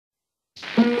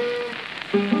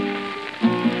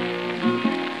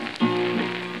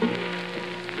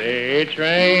freight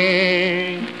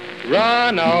train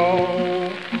run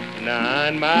off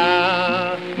 9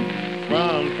 miles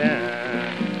from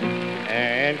town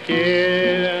and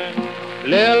kill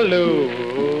little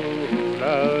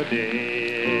Lula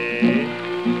dead.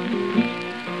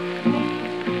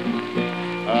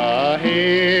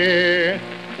 Here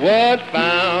was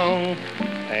found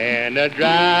and a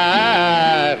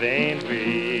driving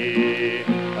free.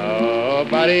 Oh,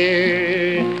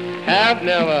 body have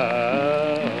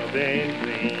never been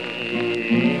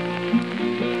clean.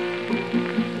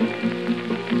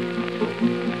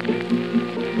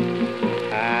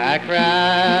 I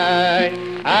cried,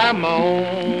 I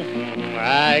moaned,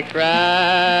 I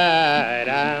cried,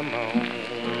 I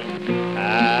moaned.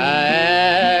 I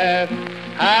asked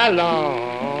how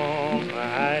long,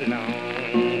 how long.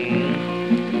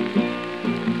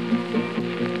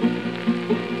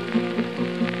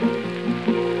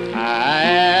 I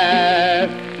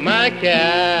asked my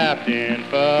captain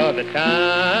for the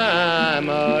time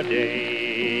of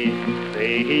day.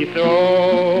 Say he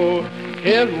throw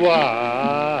his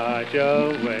watch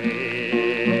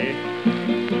away.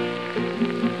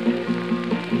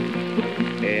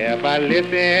 If I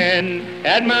listen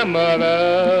at my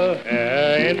mother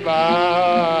and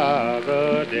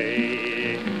father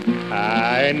day,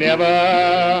 I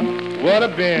never would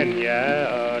have been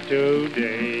here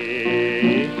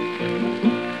today.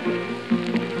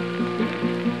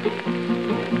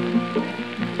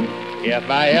 If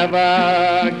I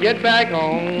ever get back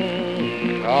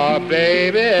home, oh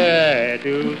baby,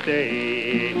 to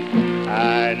stay,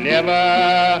 I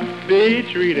never be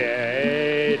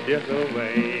treated this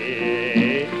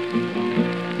way.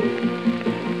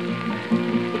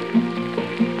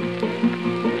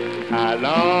 How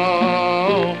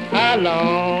long, how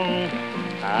long,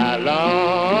 how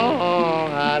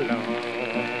long, how long,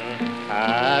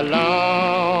 how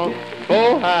long,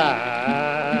 oh,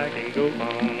 I can go home.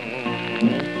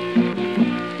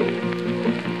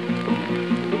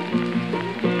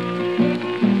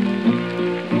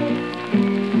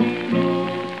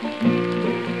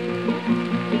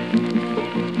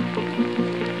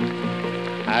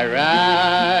 I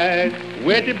ride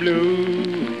with the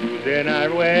blues and I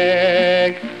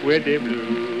wag with the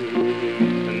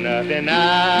blues. Nothing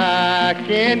I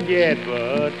can get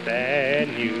but sad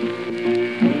news.